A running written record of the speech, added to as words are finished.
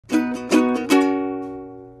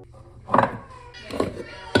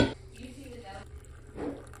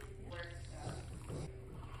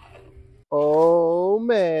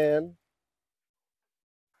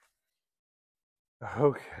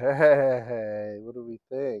Okay, what do we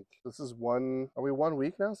think? This is are we 1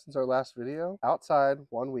 week now since our last video? Outside,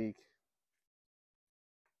 1 week.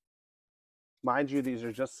 Mind you, these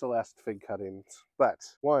are just Celeste fig cuttings, but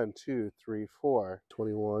 1, 2, 3, 4,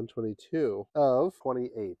 21, 22 of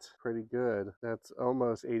 28. Pretty good. That's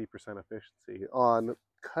almost 80% efficiency on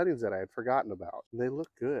cuttings that I had forgotten about. They look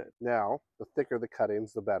good. Now, the thicker the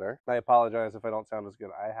cuttings, the better. I apologize if I don't sound as good.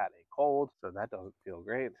 I had a cold, so that doesn't feel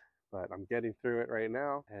great. But I'm getting through it right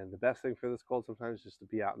now. And the best thing for this cold sometimes is just to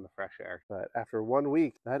be out in the fresh air. But after 1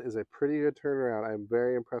 week, that is a pretty good turnaround. I'm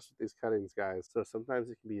very impressed with these cuttings, guys. So sometimes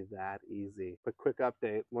it can be that easy. But quick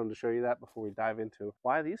update, wanted to show you that before we dive into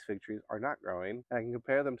why these fig trees are not growing. And I can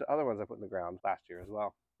compare them to other ones I put in the ground last year as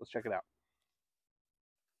well. Let's check it out.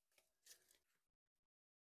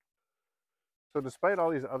 So despite all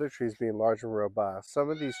these other trees being large and robust, some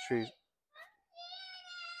of these trees...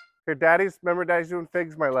 Here, remember Daddy's doing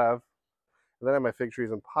figs, my love. And then I have my fig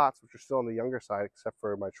trees in pots, which are still on the younger side, except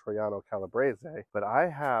for my Troiano calabrese. But I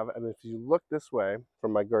have, and if you look this way,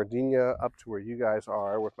 from my gardenia up to where you guys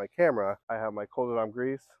are with my camera, I have my Coldodom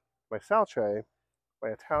Grease, my Salce, my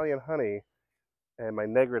Italian honey, and my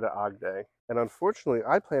Negra d'Agde. And unfortunately,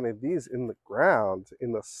 I planted these in the ground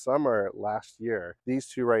in the summer last year. These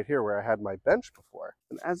two right here where I had my bench before.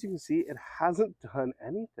 And as you can see, it hasn't done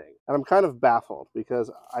anything. And I'm kind of baffled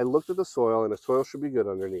because I looked at the soil and the soil should be good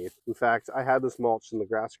underneath. In fact, I had this mulch and the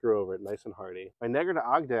grass grew over it nice and hardy. My Negra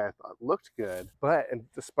d'Agde I thought looked good, and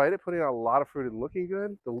despite it putting out a lot of fruit and looking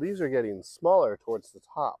good, the leaves are getting smaller towards the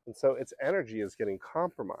top. And so its energy is getting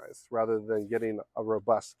compromised rather than getting a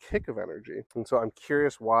robust kick of energy. And so I'm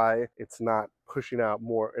curious why it's not pushing out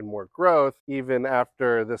more and more growth even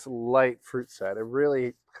after this light fruit set. It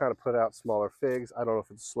really kind of put out smaller figs. I don't know if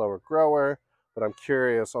it's a slower grower, but I'm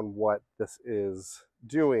curious on what this is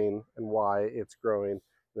doing and why it's growing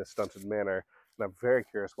in a stunted manner. And I'm very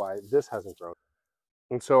curious why this hasn't grown.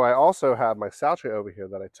 And so I also have my Salce over here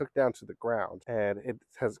that I took down to the ground, and it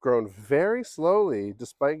has grown very slowly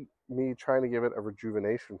despite me trying to give it a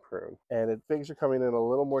rejuvenation prune. And figs are coming in a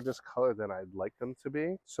little more discolored than I'd like them to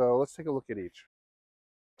be. So let's take a look at each.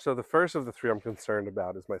 So the first of the three I'm concerned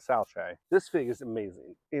about is my Salce. This fig is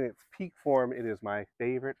amazing. In its peak form, it is my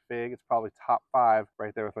favorite fig. It's probably top 5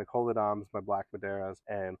 right there with my Colydoms, my Black Madeiras,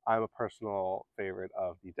 and I'm a personal favorite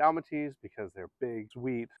of the Dalmates because they're big,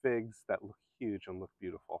 sweet figs that look huge and look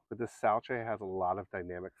beautiful. But this Salce has a lot of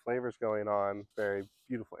dynamic flavors going on. Very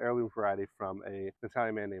beautiful heirloom variety from an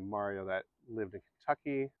Italian man named Mario that lived in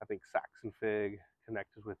Kentucky. I think Saxon fig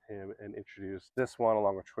connected with him and introduced this one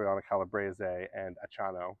along with Troiano calabrese and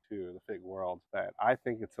Achano to the fig world. That I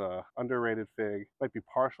think it's a underrated fig. Might be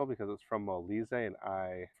partial because it's from Molise and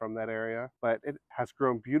I from that area, but it has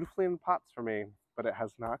grown beautifully in pots for me, but it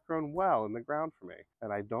has not grown well in the ground for me.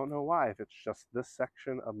 And I don't know why, if it's just this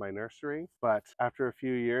section of my nursery, but after a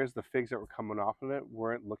few years, the figs that were coming off of it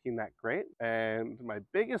weren't looking that great. And my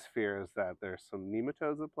biggest fear is that there's some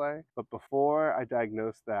nematodes at play. But before I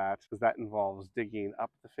diagnose that, because that involves digging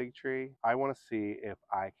up the fig tree, I want to see if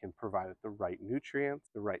I can provide it the right nutrients,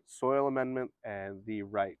 the right soil amendment, and the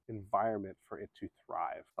right environment for it to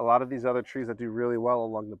thrive. A lot of these other trees that do really well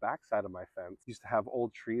along the backside of my fence used to have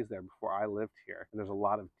old trees there before I lived here. And there's a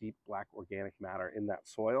lot of deep black organic matter in that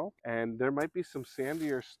soil. And there might be some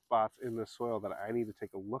sandier spots in the soil that I need to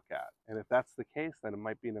take a look at. And if that's the case, then it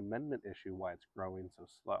might be an amendment issue why it's growing so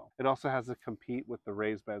slow. It also has to compete with the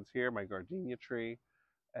raised beds here, my gardenia tree,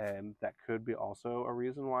 and that could be also a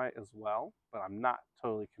reason why as well, but I'm not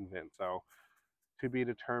totally convinced. So to be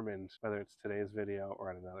determined whether it's today's video or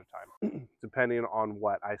at another time, depending on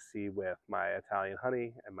what I see with my Italian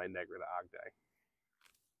honey and my Negra d'Agde.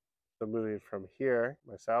 So moving from here,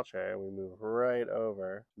 my Salce, we move right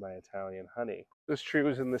over to my Italian honey. This tree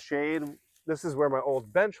was in the shade. This is where my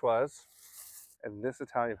old bench was. And this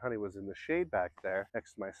Italian honey was in the shade back there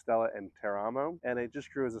next to my Stella and Teramo, and it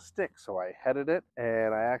just grew as a stick. So I headed it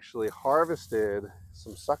and I actually harvested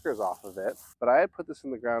some suckers off of it, but I had put this in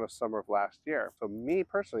the ground of summer of last year. So me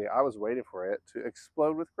personally, I was waiting for it to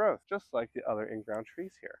explode with growth, just like the other in-ground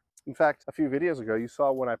trees here. In fact, a few videos ago, you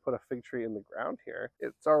saw when I put a fig tree in the ground here,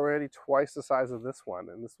 it's already twice the size of this one,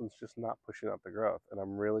 and this one's just not pushing out the growth, and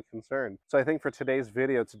I'm really concerned. So I think for today's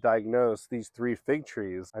video to diagnose these 3 fig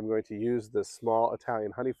trees, I'm going to use this small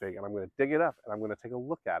Italian honey fig, and I'm going to dig it up, and I'm going to take a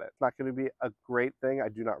look at it. It's not going to be a great thing. I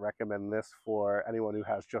do not recommend this for anyone who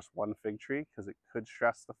has just one fig tree, because it could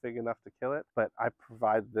stress the fig enough to kill it, but I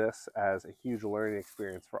provide this as a huge learning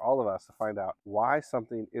experience for all of us to find out why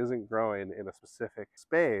something isn't growing in a specific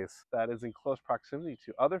space that is in close proximity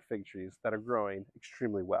to other fig trees that are growing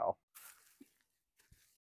extremely well.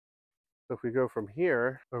 So if we go from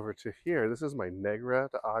here over to here, this is my Negra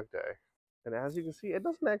de Agde. And as you can see, it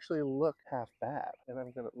doesn't actually look half bad. And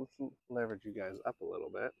let's leverage you guys up a little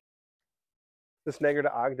bit. This Negra de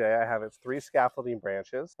Agde, I have its 3 scaffolding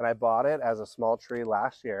branches, and I bought it as a small tree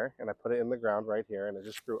last year, and I put it in the ground right here, and it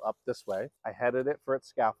just grew up this way. I headed it for its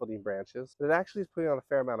scaffolding branches, and it actually is putting on a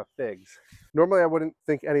fair amount of figs. Normally, I wouldn't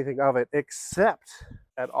think anything of it, except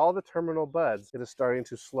at all the terminal buds, it is starting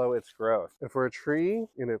to slow its growth. And for a tree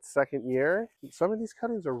in its 2nd year, some of these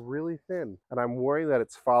cuttings are really thin, and I'm worried that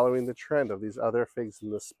it's following the trend of these other figs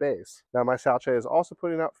in this space. Now, my Salce is also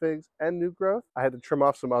putting out figs and new growth. I had to trim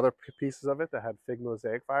off some other pieces of it that had fig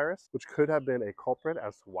mosaic virus, which could have been a culprit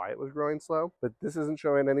as to why it was growing slow, but this isn't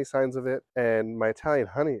showing any signs of it, and my Italian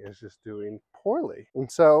honey is just doing poorly. And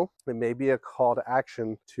so it may be a call to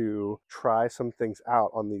action to try some things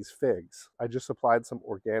out on these figs. I just applied some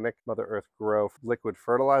organic Mother Earth growth liquid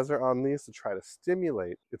fertilizer on these to try to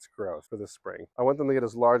stimulate its growth for this spring. I want them to get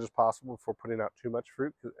as large as possible before putting out too much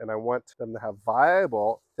fruit, and I want them to have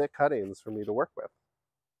viable, thick cuttings for me to work with.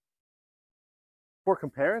 For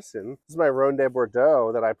comparison, this is my Ronde de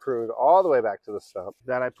Bordeaux that I pruned all the way back to the stump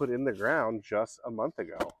that I put in the ground just a month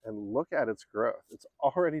ago. And look at its growth. It's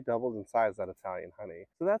already doubled in size, that Italian honey.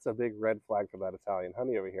 So that's a big red flag for that Italian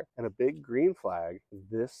honey over here. And a big green flag,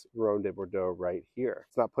 this Ronde de Bordeaux right here.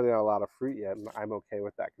 It's not putting out a lot of fruit yet, and I'm okay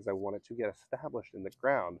with that because I want it to get established in the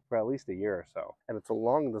ground for at least a year or so. And it's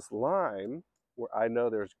along this line where I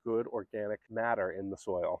know there's good organic matter in the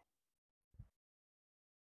soil.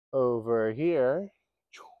 Over here,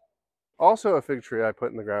 also a fig tree I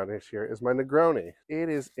put in the ground this year is my Negroni. It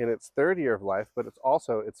is in its 3rd year of life, but it's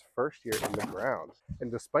also its 1st year in the ground.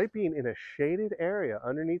 And despite being in a shaded area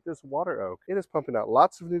underneath this water oak, it is pumping out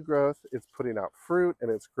lots of new growth, it's putting out fruit,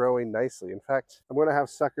 and it's growing nicely. In fact, I'm going to have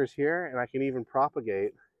suckers here, and I can even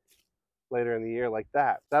propagate later in the year like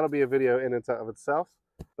that. That'll be a video in and of itself.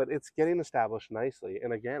 But it's getting established nicely.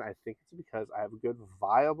 And again, I think it's because I have a good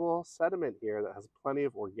viable sediment here that has plenty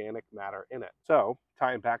of organic matter in it. So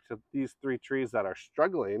tying back to these 3 trees that are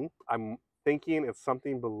struggling, I'm thinking it's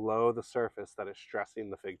something below the surface that is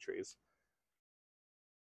stressing the fig trees.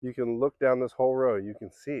 You can look down this whole row, you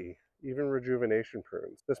can see even rejuvenation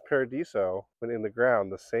prunes. This Paradiso went in the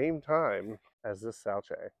ground the same time as this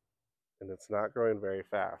Salce, and it's not growing very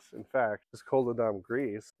fast. In fact, this Coladom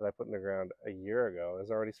Gris that I put in the ground a year ago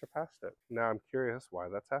has already surpassed it. Now I'm curious why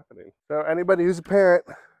that's happening. So anybody who's a parent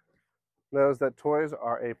knows that toys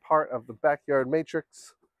are a part of the backyard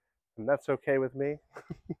matrix, and that's okay with me.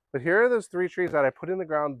 But here are those 3 trees that I put in the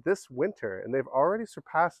ground this winter, and they've already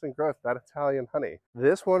surpassed in growth that Italian honey.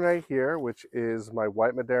 This one right here, which is my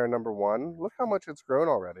White Madeira #1, look how much it's grown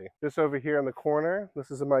already. This over here in the corner,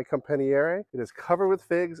 this is my Campaniere. It is covered with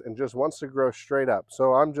figs and just wants to grow straight up,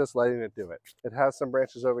 so I'm just letting it do it. It has some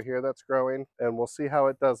branches over here that's growing, and we'll see how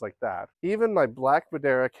it does like that. Even my Black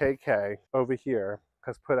Madeira KK over here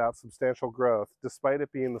has put out substantial growth, despite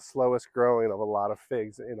it being the slowest growing of a lot of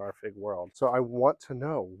figs in our fig world. So I want to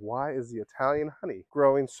know, why is the Italian honey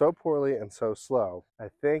growing so poorly and so slow? I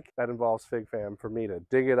think that involves Fig Fam for me to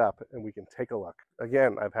dig it up and we can take a look.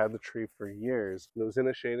 Again, I've had the tree for years. It was in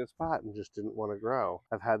a shaded spot and just didn't want to grow.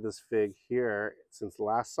 I've had this fig here since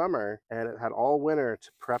last summer, and it had all winter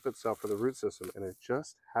to prep itself for the root system, and it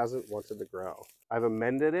just hasn't wanted to grow. I've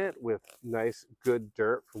amended it with nice, good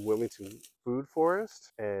dirt from Wilmington Food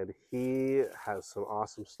Forest, and he has some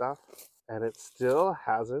awesome stuff, and it still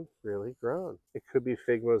hasn't really grown. It could be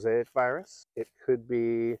fig mosaic virus. It could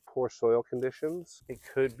be poor soil conditions. It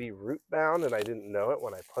could be root bound, and I didn't know it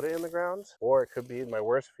when I put it in the ground. Or it could be, my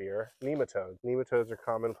worst fear, nematodes. Nematodes are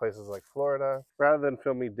common in places like Florida. Rather than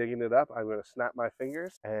film me digging it up, I'm going to snap my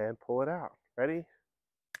fingers and pull it out. Ready?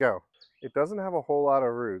 Go. It doesn't have a whole lot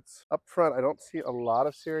of roots. Up front, I don't see a lot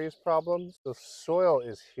of serious problems. The soil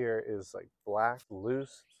is like black,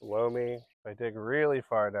 loose, loamy. If I dig really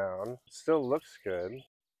far down, it still looks good.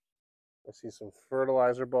 I see some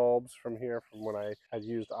fertilizer bulbs from here from when I had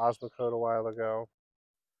used Osmocote a while ago.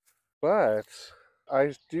 But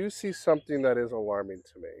I do see something that is alarming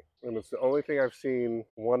to me. And it's the only thing I've seen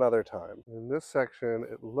one other time. In this section,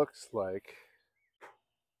 it looks like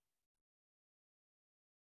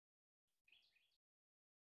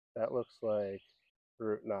that looks like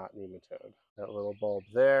root knot nematode. That little bulb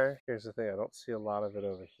there. Here's the thing, I don't see a lot of it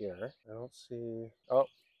over here. I don't see, oh,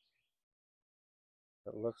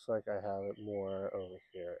 it looks like I have it more over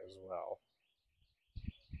here as well.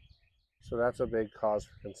 So that's a big cause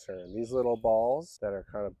for concern. These little balls that are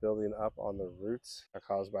kind of building up on the roots are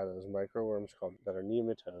caused by those microworms that are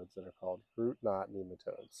nematodes that are called root knot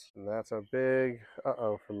nematodes. And that's a big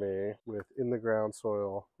uh-oh for me with in the ground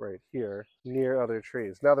soil right here near other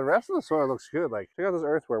trees. Now the rest of the soil looks good. Like check out this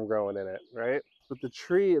earthworm growing in it, right? But the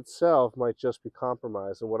tree itself might just be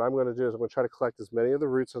compromised. And what I'm going to do is I'm going to try to collect as many of the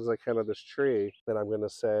roots as I can of this tree. Then I'm going to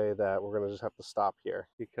say that we're going to just have to stop here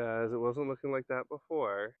because it wasn't looking like that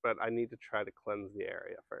before. But I need to try to cleanse the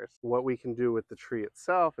area first. What we can do with the tree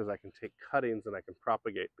itself is I can take cuttings and I can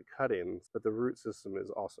propagate the cuttings, but the root system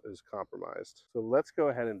is compromised. So let's go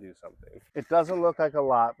ahead and do something. It doesn't look like a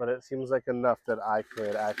lot, but it seems like enough that I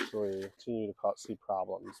could actually continue to see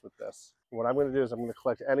problems with this. What I'm going to do is I'm going to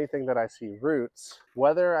collect anything that I see roots,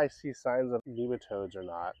 whether I see signs of nematodes or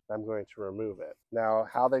not, I'm going to remove it. Now,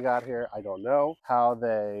 how they got here, I don't know.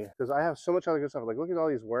 Because I have so much other good stuff. Like, look at all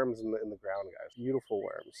these worms in the ground, guys. Beautiful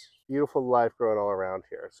worms. Beautiful life growing all around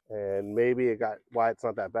here. And maybe why it's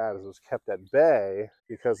not that bad is it was kept at bay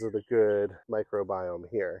because of the good microbiome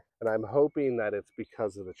here. And I'm hoping that it's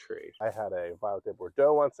because of the tree. I had a Violet de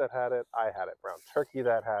Bordeaux once that had it. I had a brown turkey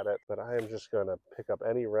that had it. But I am just going to pick up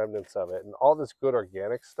any remnants of it. And all this good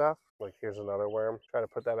organic stuff, like here's another worm, try to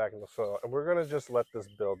put that back in the soil. And we're going to just let this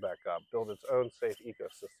build back up, build its own safe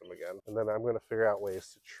ecosystem again. And then I'm going to figure out ways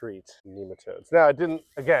to treat nematodes. Now, it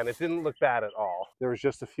didn't look bad at all. There was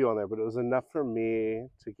just a few on there, but it was enough for me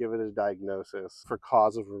to give it a diagnosis for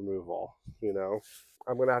cause of removal, you know?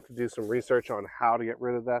 I'm going to have to do some research on how to get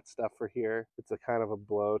rid of that stuff for here. It's a kind of a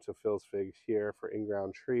blow to Phil's figs here for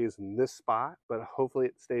in-ground trees in this spot, but hopefully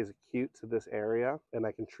it stays acute to this area and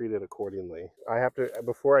I can treat it accordingly.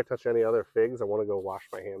 Before I touch any other figs, I want to go wash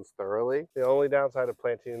my hands thoroughly. The only downside of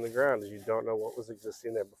planting in the ground is you don't know what was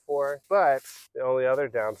existing there before, but the only other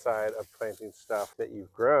downside of planting stuff that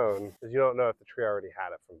you've grown is you don't know if the tree already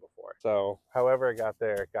had it from before. So however it got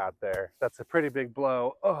there, it got there. That's a pretty big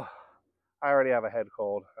blow. Oh. I already have a head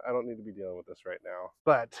cold. I don't need to be dealing with this right now.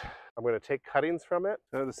 But I'm going to take cuttings from it.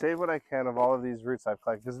 So to save what I can of all of these roots I've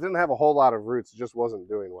collected, because it didn't have a whole lot of roots, it just wasn't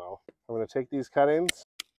doing well. I'm going to take these cuttings,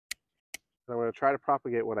 and I'm going to try to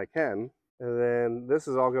propagate what I can. And then this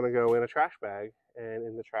is all going to go in a trash bag and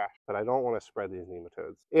in the trash. But I don't want to spread these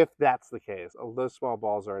nematodes. If that's the case, those small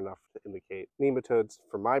balls are enough to indicate nematodes.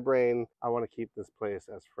 For my brain, I want to keep this place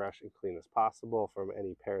as fresh and clean as possible from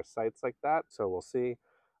any parasites like that. So we'll see.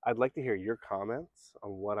 I'd like to hear your comments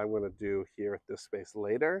on what I'm going to do here at this space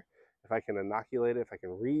later. If I can inoculate it, if I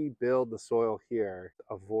can rebuild the soil here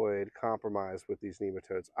to avoid compromise with these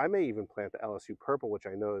nematodes. I may even plant the LSU purple, which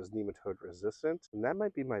I know is nematode resistant, and that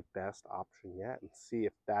might be my best option yet, and see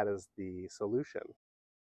if that is the solution.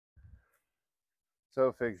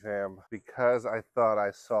 So fig fam, because I thought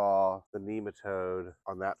I saw the nematode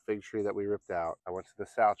on that fig tree that we ripped out, I went to the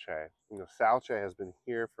Salche. You know, Salche has been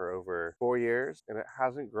here for over 4 years and it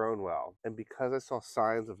hasn't grown well. And because I saw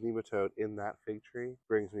signs of nematode in that fig tree,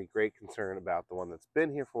 brings me great concern about the one that's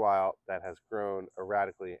been here for a while that has grown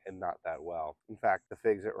erratically and not that well. In fact, the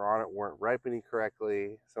figs that were on it weren't ripening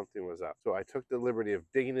correctly. Something was up. So I took the liberty of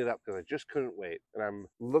digging it up because I just couldn't wait. And I'm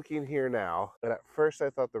looking here now, and at first I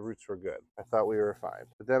thought the roots were good. I thought we were fine.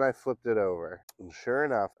 But then I flipped it over, and sure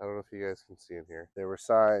enough, I don't know if you guys can see in here, there were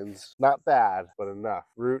signs, not bad, but enough.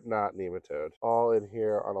 Root knot nematode, all in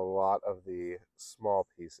here on a lot of the small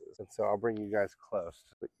pieces. And so I'll bring you guys close.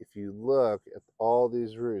 But if you look at all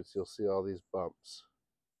these roots, you'll see all these bumps.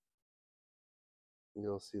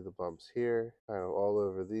 You'll see the bumps here, kind of all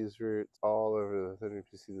over these roots, all over the thin roots.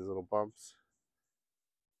 You see these little bumps.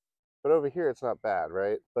 But over here, it's not bad,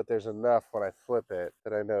 right? But there's enough when I flip it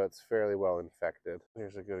that I know it's fairly well infected.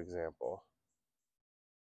 Here's a good example.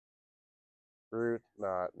 Root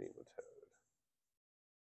knot nematode.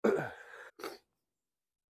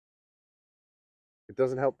 It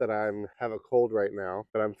doesn't help that I have a cold right now,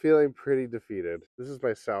 but I'm feeling pretty defeated. This is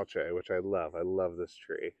my Salche, which I love. I love this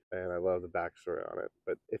tree, and I love the backstory on it.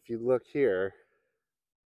 But if you look here,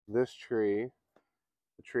 this tree,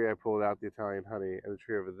 the tree I pulled out the Italian honey, and the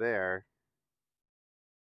tree over there,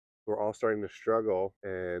 we're all starting to struggle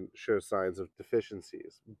and show signs of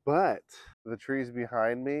deficiencies. But the trees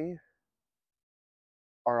behind me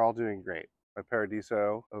are all doing great. My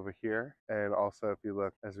Paradiso over here, and also if you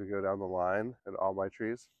look as we go down the line and all my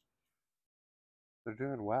trees, they're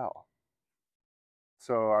doing well.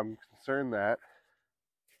 So I'm concerned that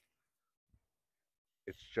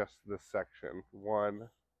it's just this section, 1,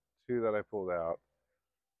 2 that I pulled out,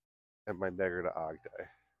 and my Neger de Agde.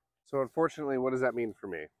 So unfortunately, what does that mean for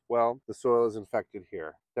me? Well, the soil is infected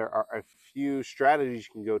here. There are a few strategies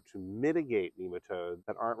you can go to mitigate nematodes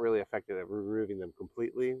that aren't really effective at removing them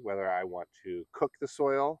completely. Whether I want to cook the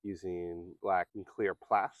soil using black and clear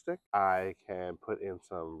plastic, I can put in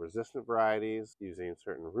some resistant varieties using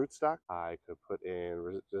certain rootstock. I could put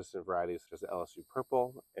in resistant varieties such as LSU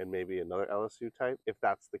purple and maybe another LSU type if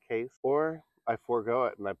that's the case. Or I forego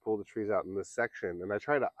it and I pull the trees out in this section and I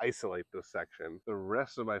try to isolate this section. The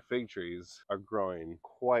rest of my fig trees are growing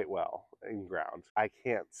quite well in ground. I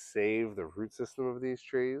can't save the root system of these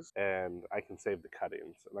trees, and I can save the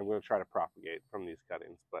cuttings, and I'm going to try to propagate from these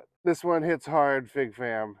cuttings. But this one hits hard, fig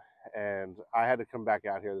fam, and I had to come back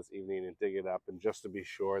out here this evening and dig it up, and just to be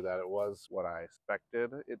sure that it was what I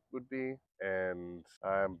expected it would be, and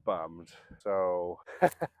I'm bummed. So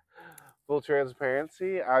full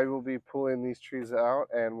transparency, I will be pulling these trees out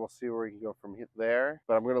and we'll see where we can go from there.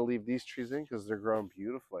 But I'm going to leave these trees in because they're growing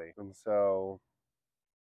beautifully. And so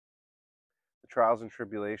the trials and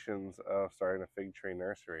tribulations of starting a fig tree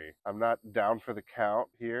nursery. I'm not down for the count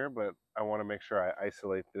here, but I want to make sure I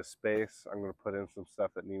isolate this space. I'm going to put in some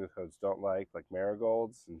stuff that nematodes don't like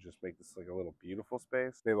marigolds, and just make this like a little beautiful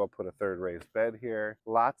space. Maybe I'll put a third raised bed here.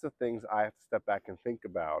 Lots of things I have to step back and think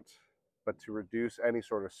about. But to reduce any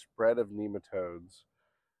sort of spread of nematodes,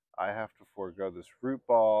 I have to forego this root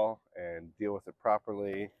ball and deal with it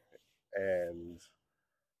properly, and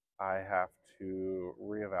I have to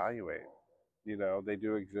reevaluate. You know, they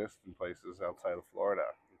do exist in places outside of Florida,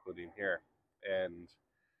 including here, and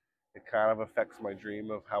it kind of affects my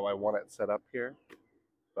dream of how I want it set up here,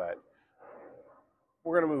 but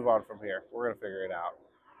we're going to move on from here. We're going to figure it out.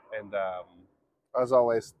 And as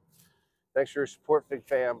always, thanks for your support, Fig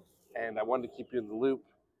Fam, and I wanted to keep you in the loop,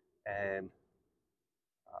 and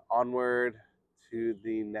onward to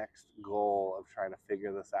the next goal of trying to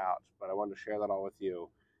figure this out. But I wanted to share that all with you.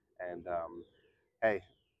 And hey,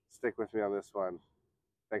 stick with me on this one.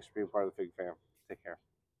 Thanks for being part of the Fig Fam. Take care.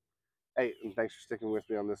 Hey, and thanks for sticking with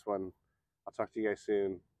me on this one. I'll talk to you guys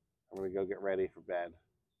soon. I'm going to go get ready for bed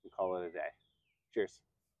and call it a day. Cheers.